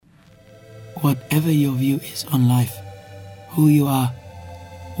Whatever your view is on life, who you are,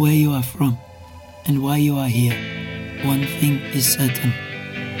 where you are from, and why you are here, one thing is certain.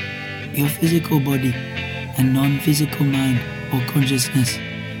 Your physical body and non-physical mind or consciousness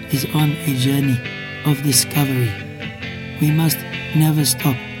is on a journey of discovery. We must never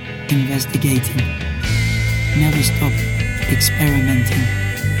stop investigating, never stop experimenting,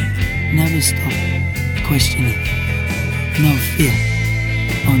 never stop questioning. No fear,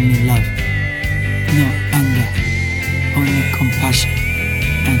 only love. No anger, only compassion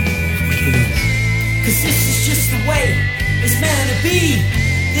and forgiveness. 'Cause this is just the way it's meant to be.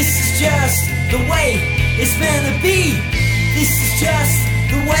 This is just the way it's meant to be. This is just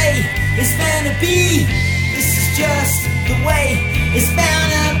the way it's meant to be. This is just the way it's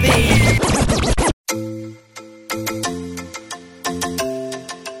meant to be.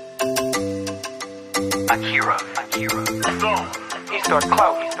 Akira. Eastern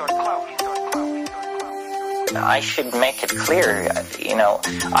Cloud. I should make it clear,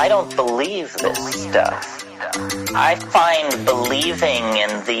 I don't believe this stuff. I find believing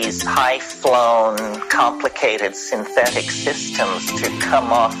in these high-flown, complicated synthetic systems to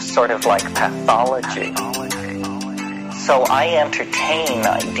come off sort of like pathology. So I entertain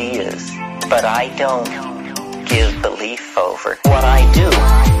ideas, but I don't give belief over. What I do,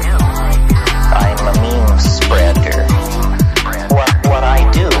 I'm a meme spreader. What I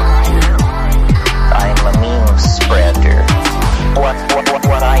do, I'm a meme spreader. What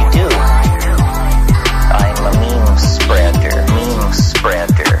I do, I'm a meme spreader.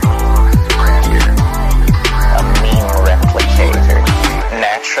 A meme replicator.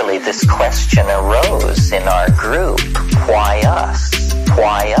 Naturally, this question arose in our group. Why us?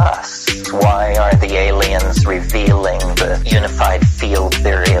 Why us? Why are the aliens revealing the unified field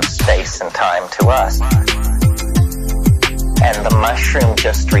theory of space and time to us? And the mushroom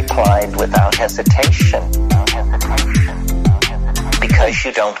just replied without hesitation. Because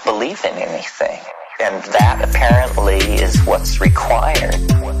you don't believe in anything. And that apparently is what's required.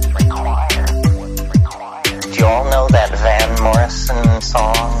 Do you all know that Van Morrison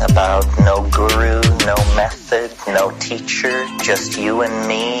song about no guru, no method, no teacher, just you and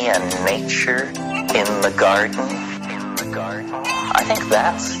me and nature in the garden? I think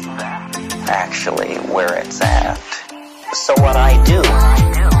that's actually where it's at. So what I do,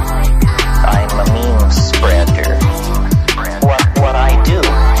 I'm a meme spreader. What I do,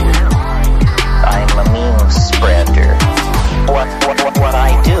 I'm a meme spreader. What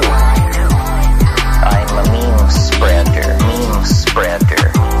I do, I'm a meme spreader.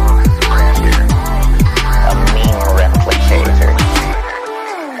 A meme replicator.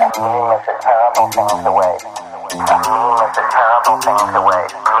 A meme is a terrible thing to waste. A meme is a terrible thing to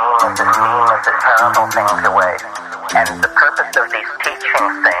waste. Meme is a terrible thing to waste. And the purpose of these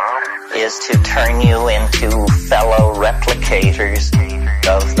teaching things is to turn you into fellow replicators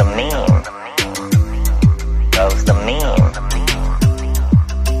of the meme.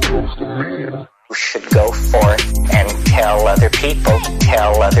 You should go forth and tell other people,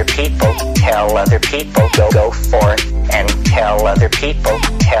 go forth and tell other people,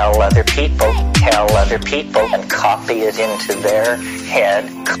 and copy it into their head,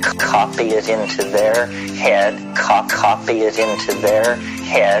 copy it into their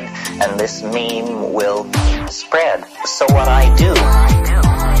head, and this meme will spread. So what I do,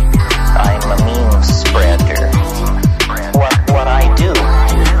 I'm a meme spreader. What I do,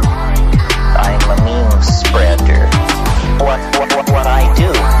 I'm a meme spreader. What I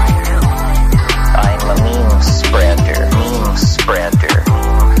do, I'm a meme spreader.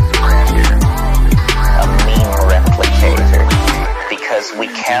 A meme replicator. Because we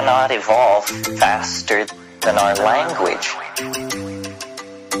cannot evolve faster than our language.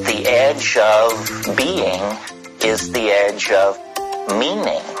 The edge of being is the edge of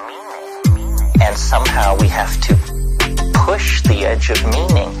meaning. And somehow we have to push the edge of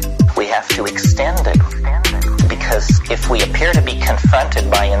meaning. We have to extend it. Because if we appear to be confronted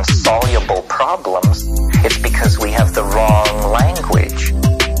by insoluble problems, it's because we have the wrong language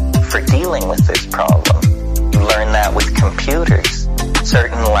for dealing with this problem. You learn that with computers.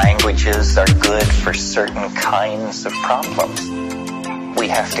 Certain languages are good for certain kinds of problems. We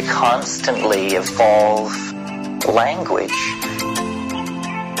have to constantly evolve language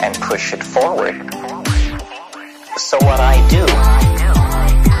and push it forward. So what I do,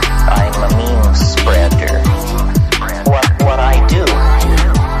 I'm a meme spreader. What I do,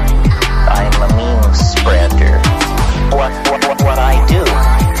 I'm a meme spreader. What I do,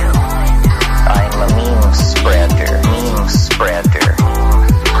 I'm a meme spreader.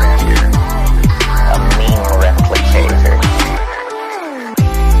 A meme replicator.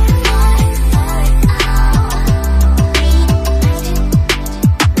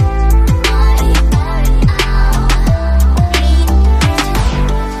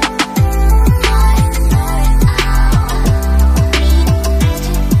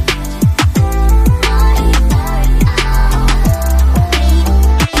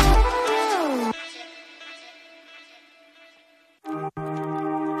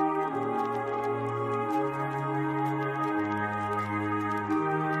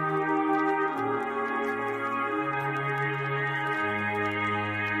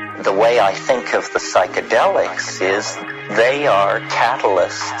 the way I think of the psychedelics is they are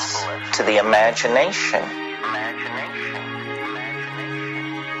catalysts to the imagination.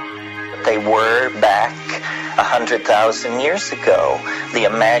 They were back 100,000 years ago. The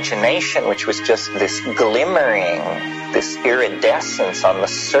imagination, which was just this glimmering, this iridescence on the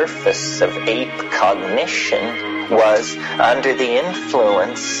surface of ape cognition, was under the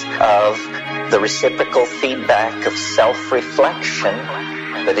influence of the reciprocal feedback of self-reflection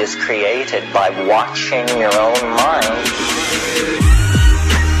that is created by watching your own mind.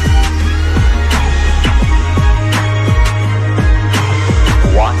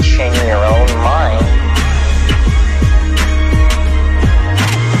 Watching your own mind.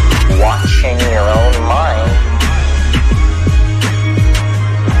 Watching your own mind.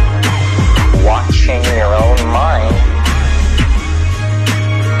 Watching your own mind.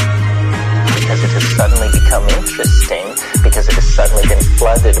 Because it has suddenly become interesting, because it has suddenly been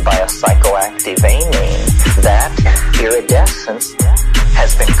flooded by a psychoactive amine. That iridescence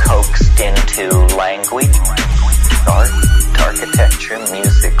has been coaxed into language, art, architecture,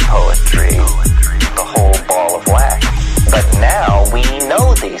 music, poetry, the whole ball of wax. But now we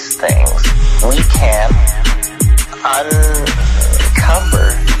know these things. We can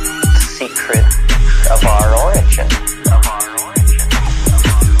uncover the secret of our origin.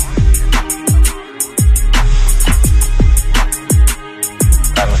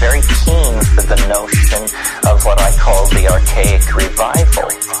 I'm very keen for the notion of what I call the archaic revival.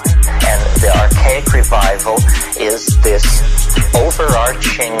 And the archaic revival is this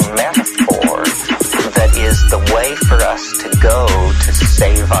overarching metaphor that is the way for us to go to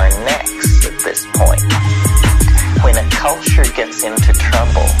save our necks at this point. When a culture gets into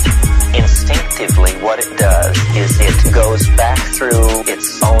trouble, instinctively what it does is it goes back through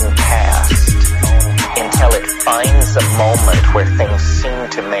its own past until it finds a moment where things seem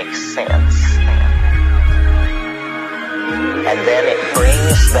to make sense. And then it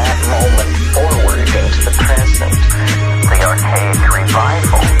brings that moment forward into the present. The archaic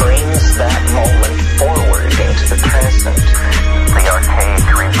revival brings that moment forward into the present. The archaic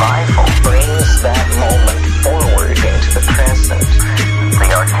revival brings that moment forward into the present.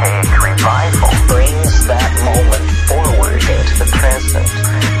 The archaic revival brings that moment forward into the present.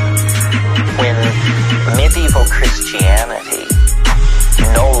 When medieval Christianity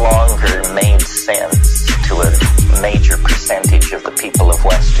no longer made sense to a major percentage of the people of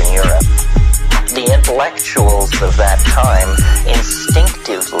Western Europe, the intellectuals of that time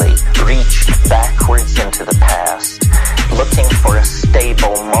instinctively reached backwards into the past, looking for a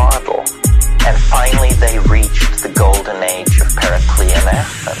stable model, and finally they reached the golden age of Periclean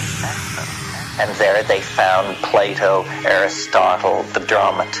Athens. And there they found Plato, Aristotle, the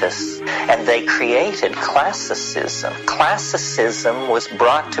dramatists, and they created classicism. Classicism was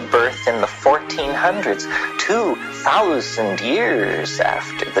brought to birth in the 1400s, 2,000 years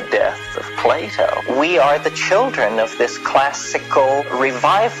after the death of Plato. We are the children of this classical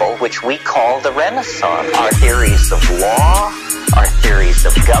revival, which we call the Renaissance. Our theories of law, our theories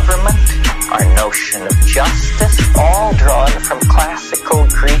of government, our notion of justice, all drawn from classical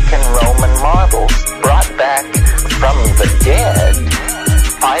Greek and Roman models, brought back from the dead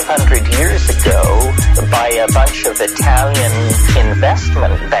 500 years ago by a bunch of Italian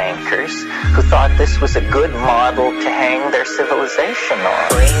investment bankers who thought this was a good model to hang their civilization on.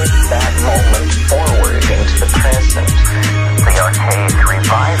 Bring that moment forward into the present. The archaic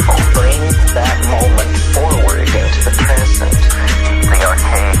revival. Bring that moment forward into the present. The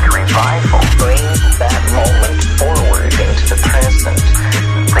archaic revival. Bring that moment forward into the present.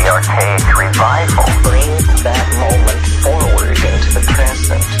 The archaic revival. Bring that moment forward into the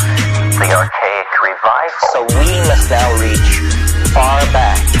present. The archaic revival. So we must now reach far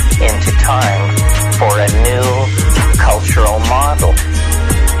back into time for a new cultural model.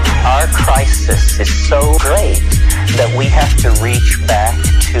 Our crisis is so great that we have to reach back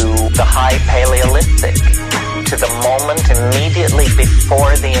to the high Paleolithic, to the moment immediately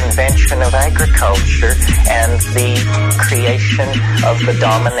before the invention of agriculture and the creation of the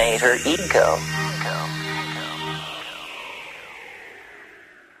dominator ego.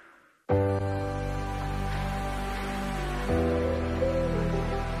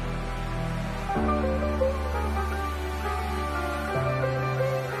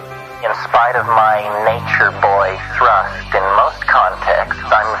 In spite of my nature boy thrust in most contexts,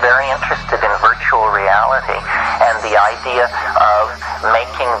 I'm very interested in virtual reality and the idea of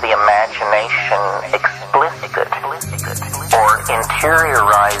making the imagination explicit or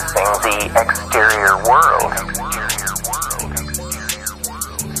interiorizing the exterior world.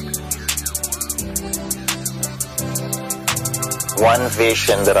 One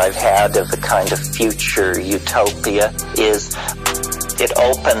vision that I've had of a kind of future utopia is it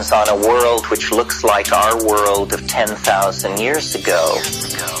opens on a world which looks like our world of 10,000 years ago.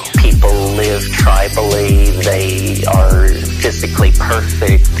 People live tribally, they are physically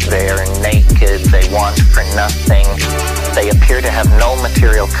perfect, they are naked, they want for nothing, they appear to have no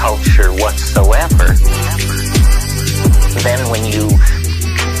material culture whatsoever. Then when you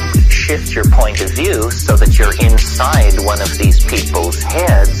shift your point of view so that you're inside one of these people's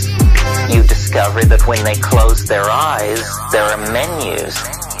heads, you discover that when they close their eyes, there are menus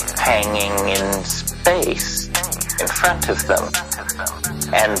hanging in space in front of them.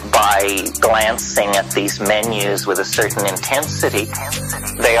 And by glancing at these menus with a certain intensity,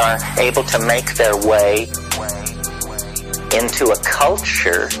 they are able to make their way into a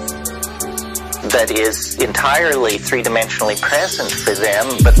culture that is entirely three-dimensionally present for them,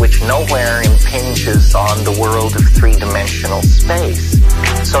 but which nowhere impinges on the world of three-dimensional space.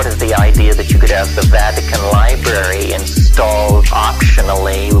 Sort of the idea that you could have the Vatican Library installed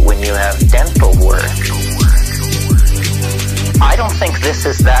optionally when you have dental work. I don't think this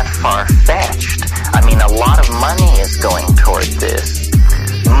is that far-fetched. I mean, a lot of money is going toward this.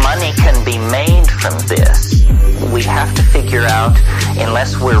 Money can be made from this. We have to figure out,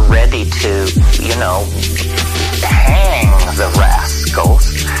 unless we're ready to, hang the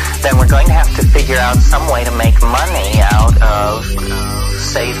rascals, then we're going to have to figure out some way to make money out of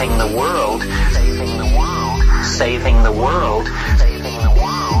saving the world, saving the world, saving the world, saving the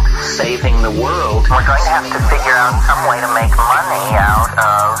world, saving the world. We're going to have to figure out some way to make money out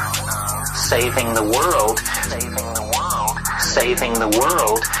of saving the world, saving the world, saving the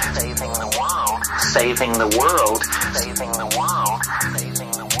world, saving the world, saving the world, saving the world, saving the world.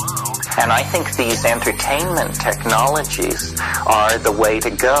 And I think these entertainment technologies are the way to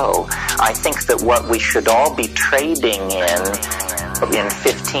go. I think that what we should all be trading in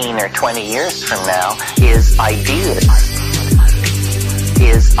 15 or 20 years from now is ideas.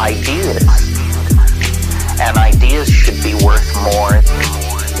 And ideas should be worth more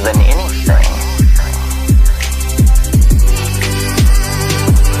than anything.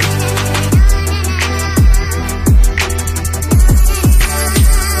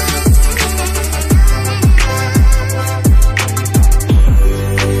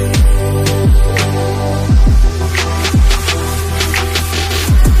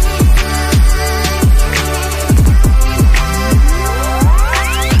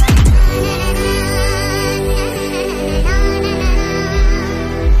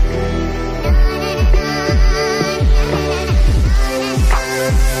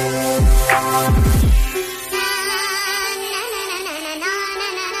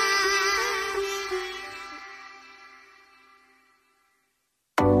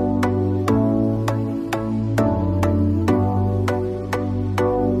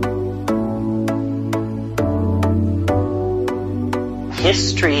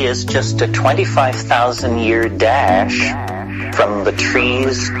 History is just a 25,000-year dash from the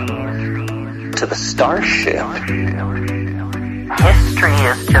trees to the starship. History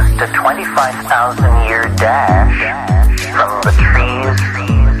is just a 25,000-year dash from the trees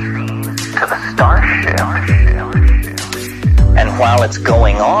to the starship. And while it's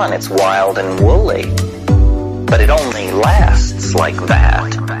going on, it's wild and woolly. But it only lasts like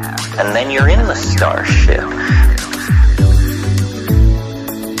that. And then you're in the starship.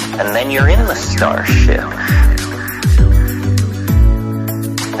 And then you're in the starship.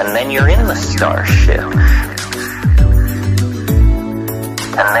 And then you're in the starship.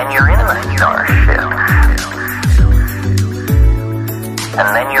 And then you're in the starship.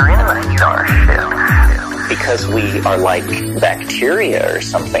 And then you're in the starship. Because we are like bacteria or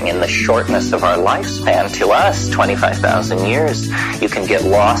something in the shortness of our lifespan. To us, 25,000 years, you can get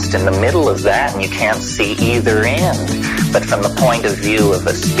lost in the middle of that and you can't see either end. But from the point of view of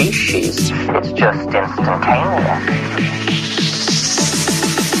a species, it's just instantaneous.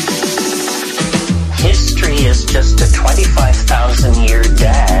 History is just a 25,000-year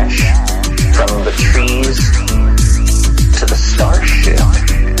dash from the trees to the starship.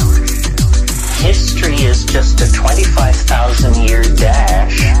 History is just a 25,000-year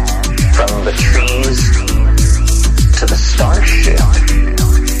dash from the trees to the starship.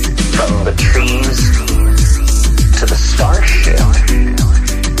 From the trees to the starship.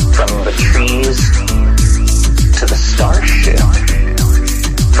 From the trees to the starship.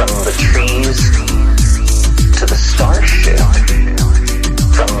 From the trees to the starship.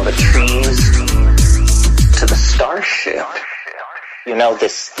 From the trees to the starship. You know,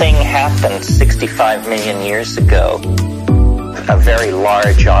 this thing happened 65 million years ago. A very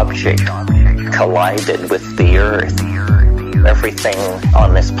large object collided with the Earth. everything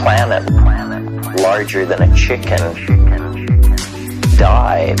on this planet larger than a chicken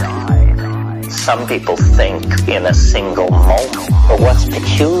died. Some people think in a single moment. But what's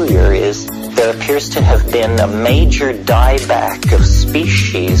peculiar is there appears to have been a major dieback of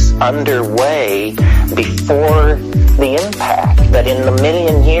species underway before the impact, that in the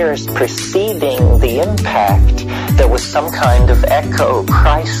million years preceding the impact, there was some kind of echo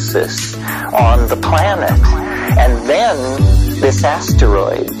crisis on the planet. And then this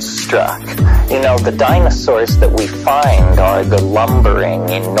asteroid struck. You know, the dinosaurs that we find are the lumbering,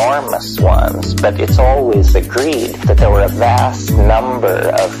 enormous ones, but it's always agreed that there were a vast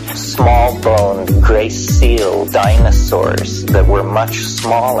number of small-boned, gray-seal dinosaurs that were much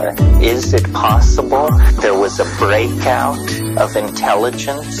smaller. Is it possible there was a breakout of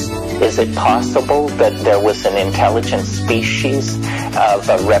intelligence? Is it possible that there was an intelligent species of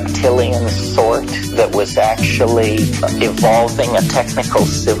a reptilian sort that was actually evolving a technical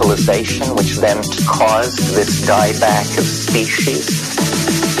civilization, which then caused this dieback of species?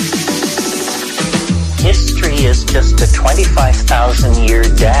 History is just a 25,000-year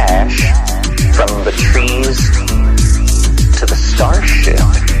dash from the trees to the starship.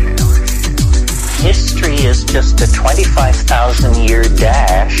 History is just a 25,000-year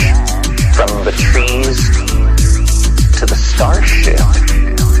dash from the trees to the starship.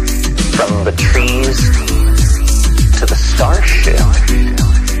 From the trees to the starship.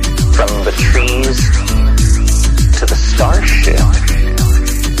 From the trees to the starship.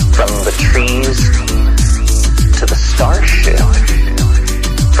 From the trees to the starship.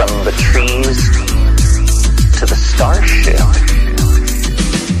 From the trees to the starship.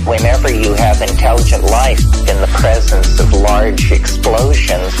 Whenever you have intelligent life in the presence of large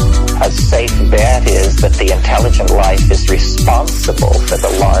explosions, a safe bet is that the intelligent life is responsible for the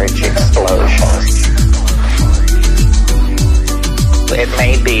large explosions. It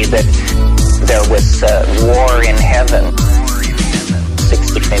may be that there was a war in heaven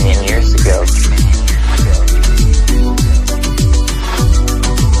 60 million years ago.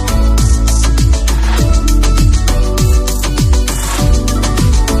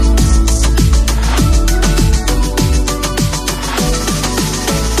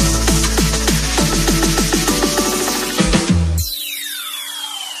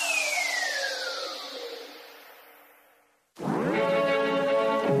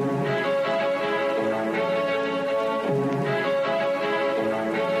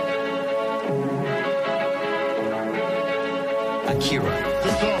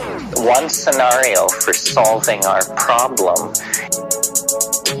 One scenario for solving our problem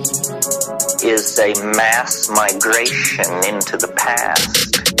is a mass migration into the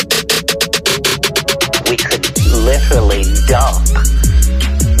past. We could literally dump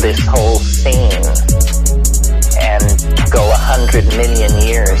this whole scene and go 100 million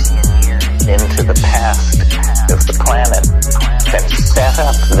years into the past of the planet, then set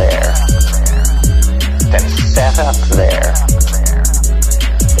up there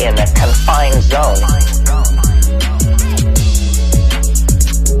in a confined zone.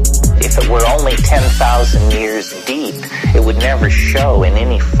 If it were only 10,000 years deep, it would never show in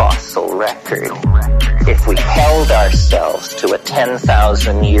any fossil record. If we held ourselves to a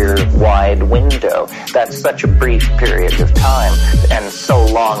 10,000-year wide window, that's such a brief period of time and so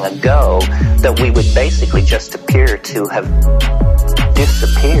long ago that we would basically just appear to have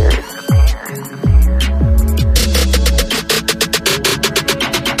disappeared.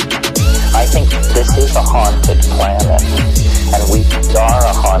 I think this is a haunted planet, and we are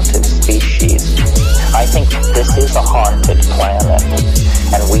a haunted species. I think this is a haunted planet,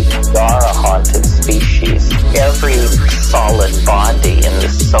 and we are a haunted species. Every solid body in the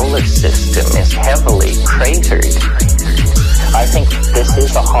solar system is heavily cratered. I think this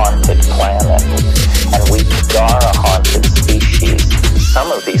is a haunted planet, and we are a haunted species.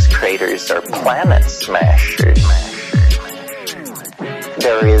 Some of these craters are planet smashers.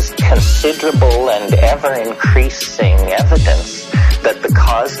 There is considerable and ever-increasing evidence that the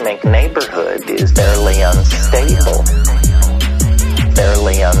cosmic neighborhood is fairly unstable.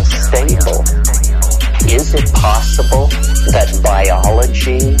 Is it possible that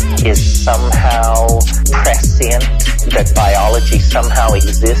biology is somehow prescient, that biology somehow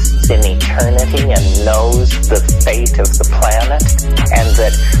exists in eternity and knows the fate of the planet, and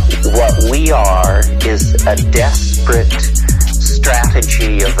that what we are is a desperate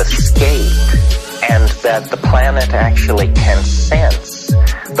strategy of escape, and that the planet actually can sense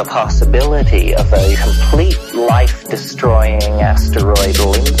the possibility of a complete life-destroying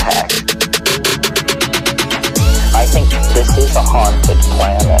asteroidal impact? I think this is a haunted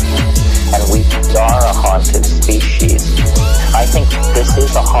planet, and we are a haunted species.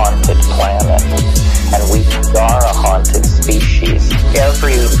 is a haunted planet, and we are a haunted species.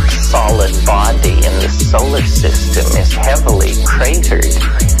 Every solid body in the solar system is heavily cratered.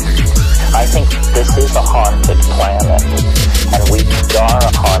 I think this is a haunted planet, and we are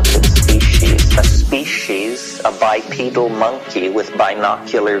a haunted species. A species, a bipedal monkey with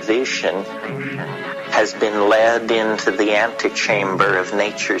binocular vision, has been led into the antechamber of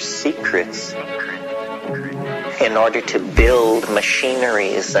nature's secrets in order to build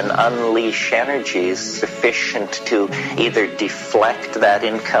machineries and unleash energies sufficient to either deflect that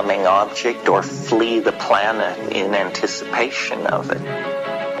incoming object or flee the planet in anticipation of it.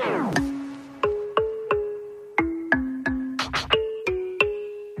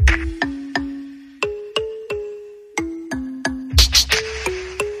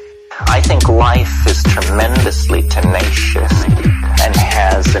 I think life is tremendously tenacious and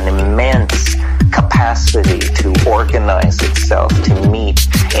has an immense capacity to organize itself to meet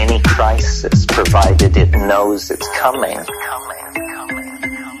any crisis, provided it knows it's coming.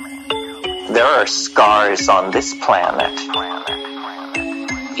 There are scars on this planet,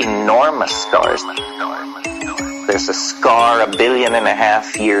 enormous scars. There's a scar 1.5 billion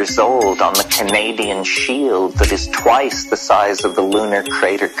years old on the Canadian Shield that is twice the size of the lunar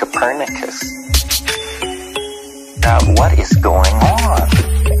crater Copernicus. What is going on?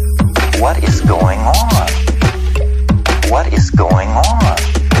 What is going on? What is going on?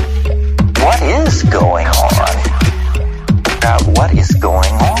 What is going on? What is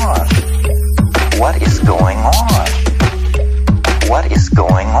going on? What is going on? What is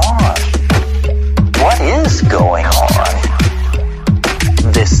going on? What is going on?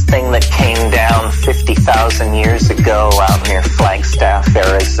 This thing that came down 50,000 years ago out near Flagstaff,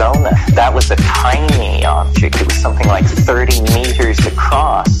 Arizona, that was a tiny object. It was something like 30 meters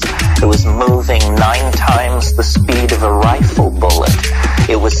across. It was moving 9 times the speed of a rifle bullet.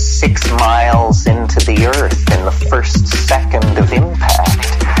 It was 6 miles into the earth in the first second of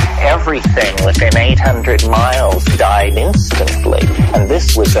impact. Everything within 800 miles died instantly, and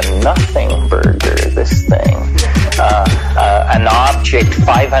this was a nothing burger, this thing. An object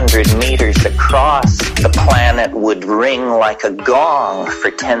 500 meters across the planet would ring like a gong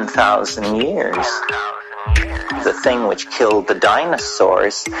for 10,000 years. The thing which killed the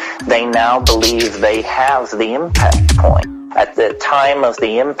dinosaurs, they now believe they have the impact point. At the time of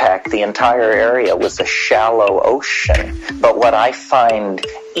the impact, the entire area was a shallow ocean. But what I find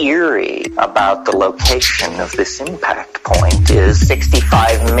eerie about the location of this impact point is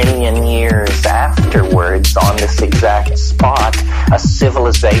 65 million years afterwards, on this exact spot, a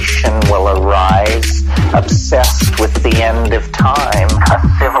civilization will arise obsessed with the end of time. A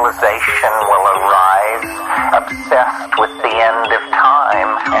civilization will arise obsessed with the end of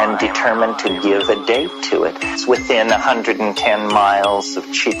time and determined to give a date to it. It's within 110 miles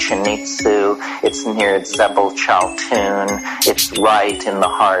of Chichen Itza. It's near Zebel Chaltun. It's right in the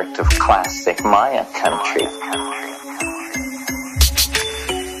heart of classic Maya country.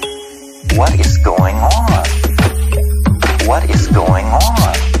 What is going on? What is going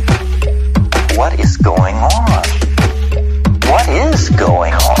on? What is going on? What is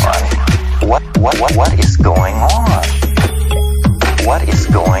going on? What is going on? What is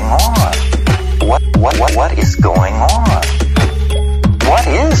going on? What is going on? What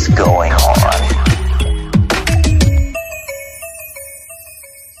is going on?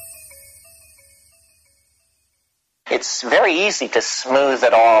 It's very easy to smooth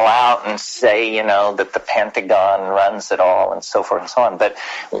it all out and say, that the Pentagon runs it all and so forth and so on. But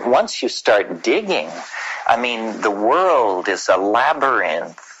once you start digging, the world is a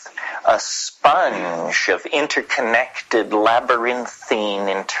labyrinth, a sponge of interconnected labyrinthine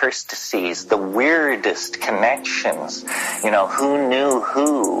interstices, the weirdest connections. Who knew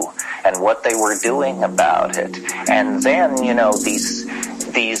who and what they were doing about it. And then,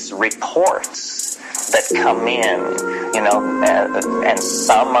 these reports that come in, and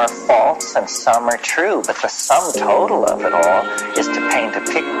some are false and some are true, but the sum total of it all is to paint a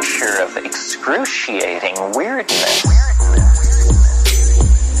picture of excruciating weirdness.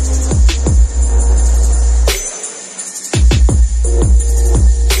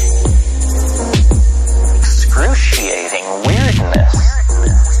 Excruciating weirdness.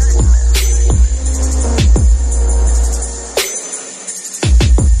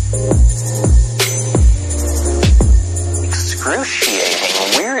 Excruciating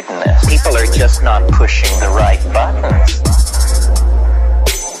weirdness. People are just not pushing the right buttons.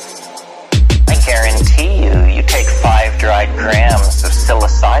 I guarantee you take 5 dried grams of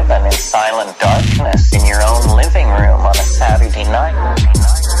psilocybin in silent darkness in your own living room on a Saturday night.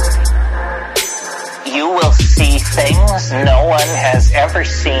 You will see things no one has ever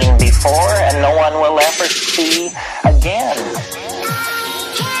seen before and no one will ever see again.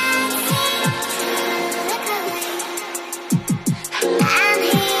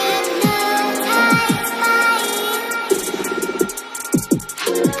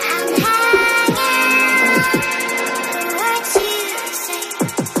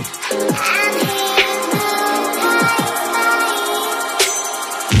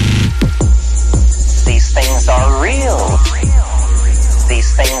 Are real.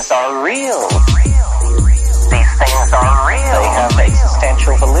 These things are real. They have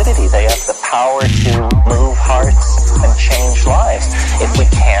existential validity. They have the power to move hearts and change lives if we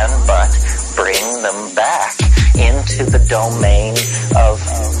can but bring them back into the domain of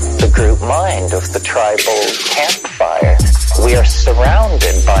the group mind, of the tribal campfire. We are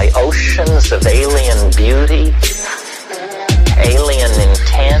surrounded by oceans of alien beauty, alien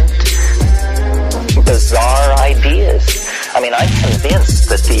intent, bizarre ideas. I mean, I'm convinced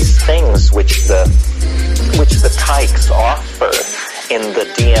that these things which the tykes offer in the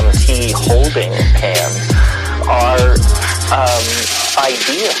DMT holding pen are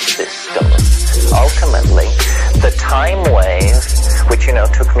idea systems. Ultimately, the time wave, which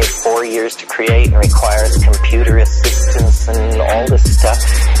took me 4 years to create and requires computer assistance and all this stuff,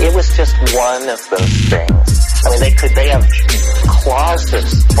 it was just one of those things. I mean, they have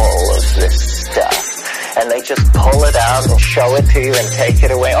closets full of this stuff. And they just pull it out and show it to you and take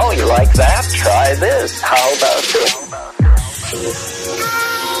it away. Oh, you like that? Try this. How about this?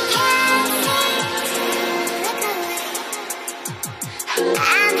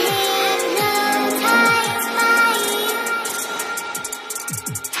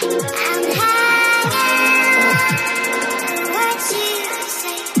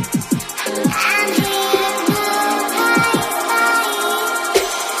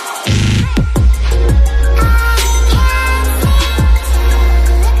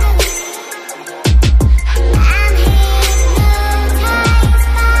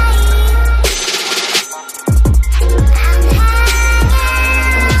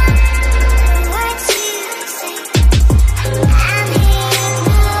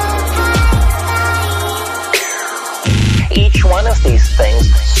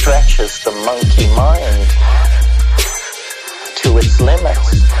 Stretches the monkey mind to its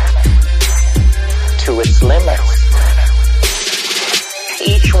limits, to its limits.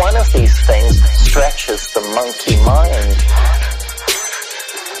 Each one of these things stretches the monkey mind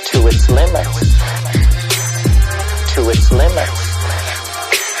to its limits, to its limits.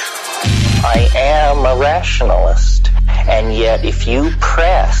 I am a rationalist, and yet if you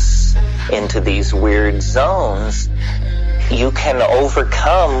press into these weird zones, you can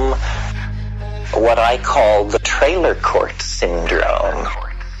overcome what I call the trailer court syndrome.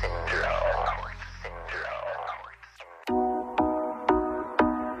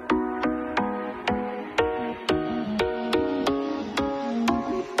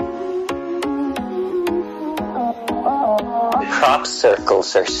 Crop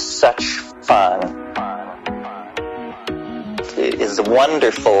circles are such fun. It is a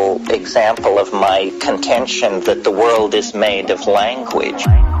wonderful example of my contention that the world is made of language.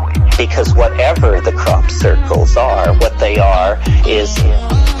 Because whatever the crop circles are, what they are is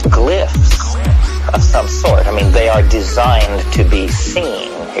glyphs of some sort. I mean, they are designed to be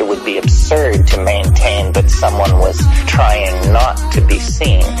seen. It would be absurd to maintain that someone was trying not to be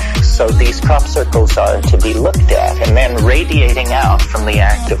seen. So these crop circles are to be looked at, and then radiating out from the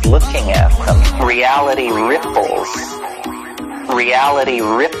act of looking at them, reality ripples. Reality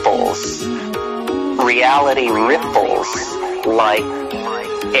ripples. Reality ripples like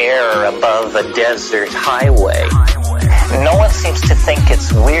air above a desert highway. No one seems to think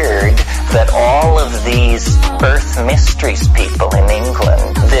it's weird that all of these Earth Mysteries people in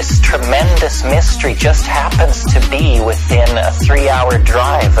England, this tremendous mystery just happens to be within a 3-hour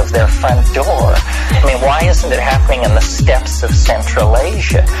drive of their front door. I mean, why isn't it happening in the steppes of Central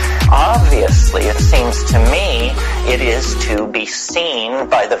Asia? Obviously, it seems to me, it is to be seen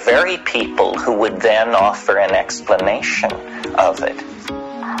by the very people who would then offer an explanation of it.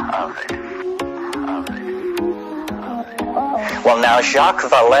 Well, now, Jacques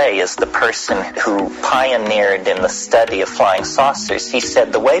Vallée is the person who pioneered in the study of flying saucers. He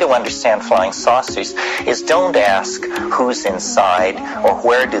said the way to understand flying saucers is don't ask who's inside or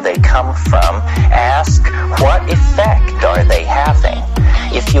where do they come from. Ask what effect are they having.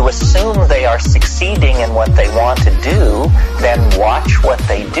 If you assume they are succeeding in what they want to do, then watch what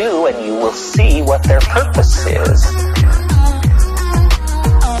they do and you will see what their purpose is.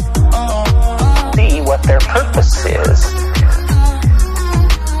 See what their purpose is.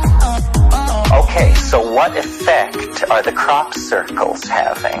 Okay, so what effect are the crop circles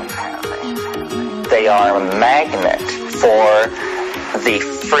having? They are a magnet for the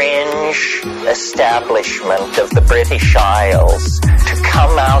fringe establishment of the British Isles to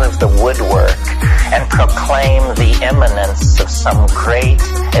come out of the woodwork and proclaim the imminence of some great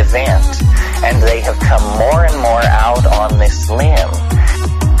event. And they have come more and more out on this limb.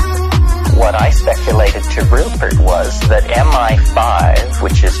 What I speculated to Rupert was that MI5,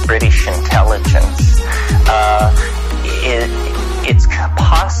 which is British intelligence, it's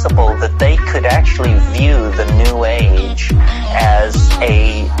possible that they could actually view the New Age as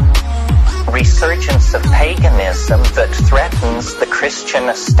a resurgence of paganism that threatens the Christian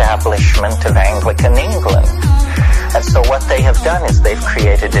establishment of Anglican England. And so what they have done is they've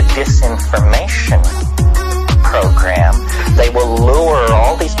created a disinformation program. They will lure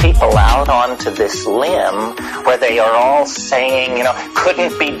all these people out onto this limb where they are all saying,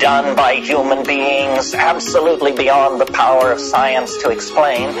 couldn't be done by human beings, absolutely beyond the power of science to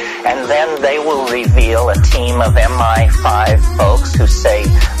explain. And then they will reveal a team of MI5 folks who say,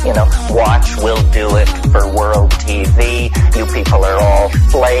 watch, we'll do it for world TV. You people are all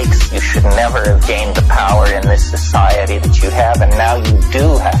flakes. You should never have gained the power in this society that you have, and now you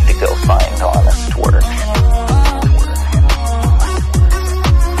do have to go find honest work.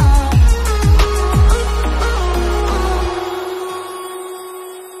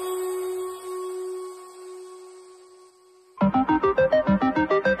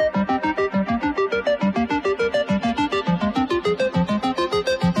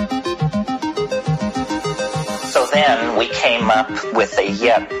 Then we came up with a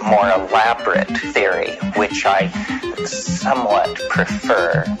yet more elaborate theory, which I somewhat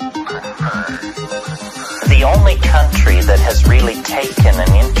prefer. The only country that has really taken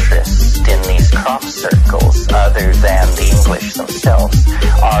an interest in these crop circles, other than the English themselves,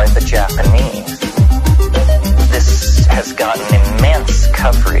 are the Japanese. This has gotten immense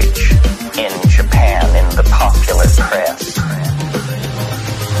coverage in Japan, in the popular press.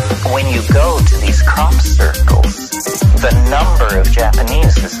 When you go to these crop circles, the number of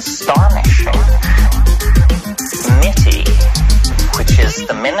Japanese is astonishing. MITI, which is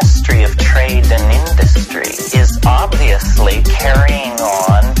the Ministry of Trade and Industry, is obviously carrying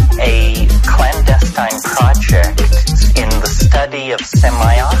on a clandestine project in the study of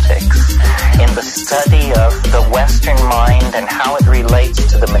semiotics, in the study of the Western mind and how it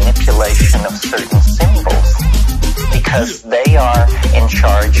relates to the manipulation of certain symbols. Because they are in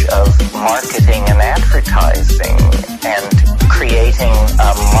charge of marketing and advertising and creating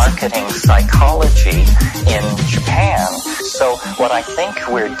a marketing psychology in Japan. So what I think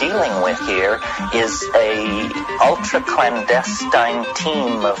we're dealing with here is a ultra-clandestine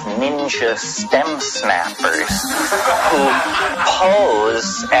team of ninja stem snappers who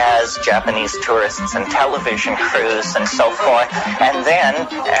pose as Japanese tourists and television crews and so forth, and then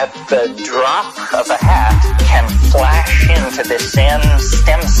at the drop of a hat can flash into this Zen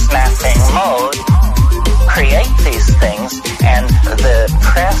stem snapping mode, create these things, and the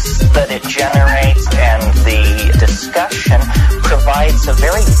press that it generates and the discussion provides a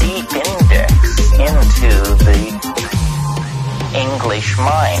very deep index into the English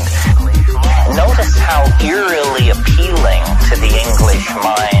mind. Notice how eerily appealing to the English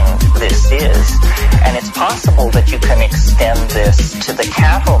mind this is, and it's possible that you can extend this to the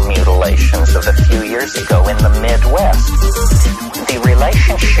cattle mutilations of a few years ago in the Midwest. The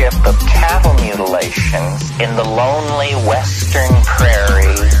relationship of cattle mutilations in the lonely western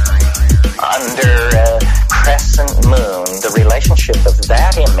prairie under a crescent moon, the relationship of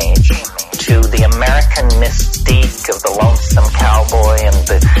that image to the American mystique of the lonesome cowboy and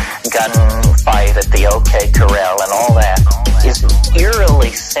the gunfight at the OK Corral and all that is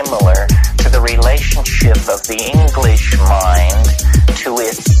eerily similar to the relationship of the English mind to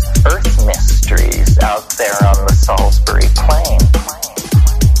its earth mysteries out there on the Salisbury Plain.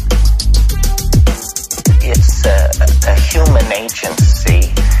 It's a human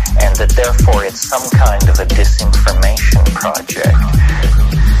agency, and that therefore it's some kind of a disinformation project.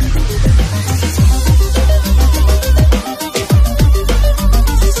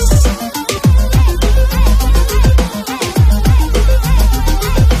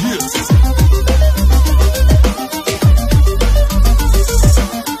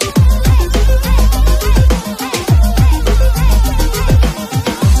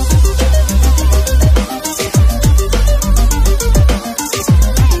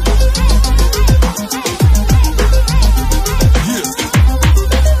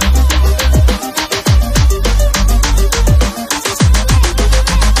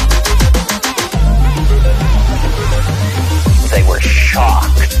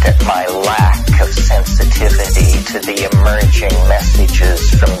 shocked at my lack of sensitivity to the emerging messages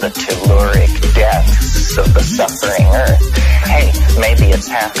from the telluric depths of the suffering earth. Hey, maybe it's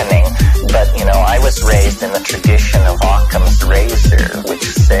happening, but I was raised in the tradition of Occam's razor, which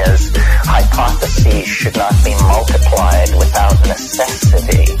says hypotheses should not be multiplied without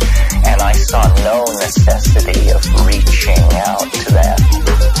necessity, and I saw no necessity of reaching out to that.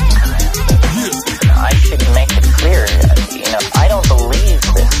 I should make it clear, I don't believe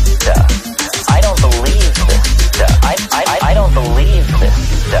this stuff. I don't believe this stuff. I don't believe this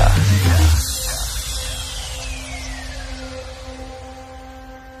stuff.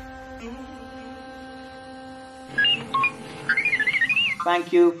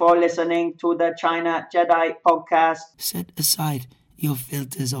 Thank you for listening to the China Jedi podcast. Set aside your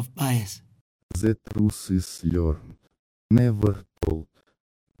filters of bias. The truth is learned, never told.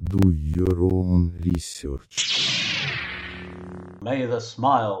 Do your own research. May the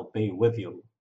smile be with you.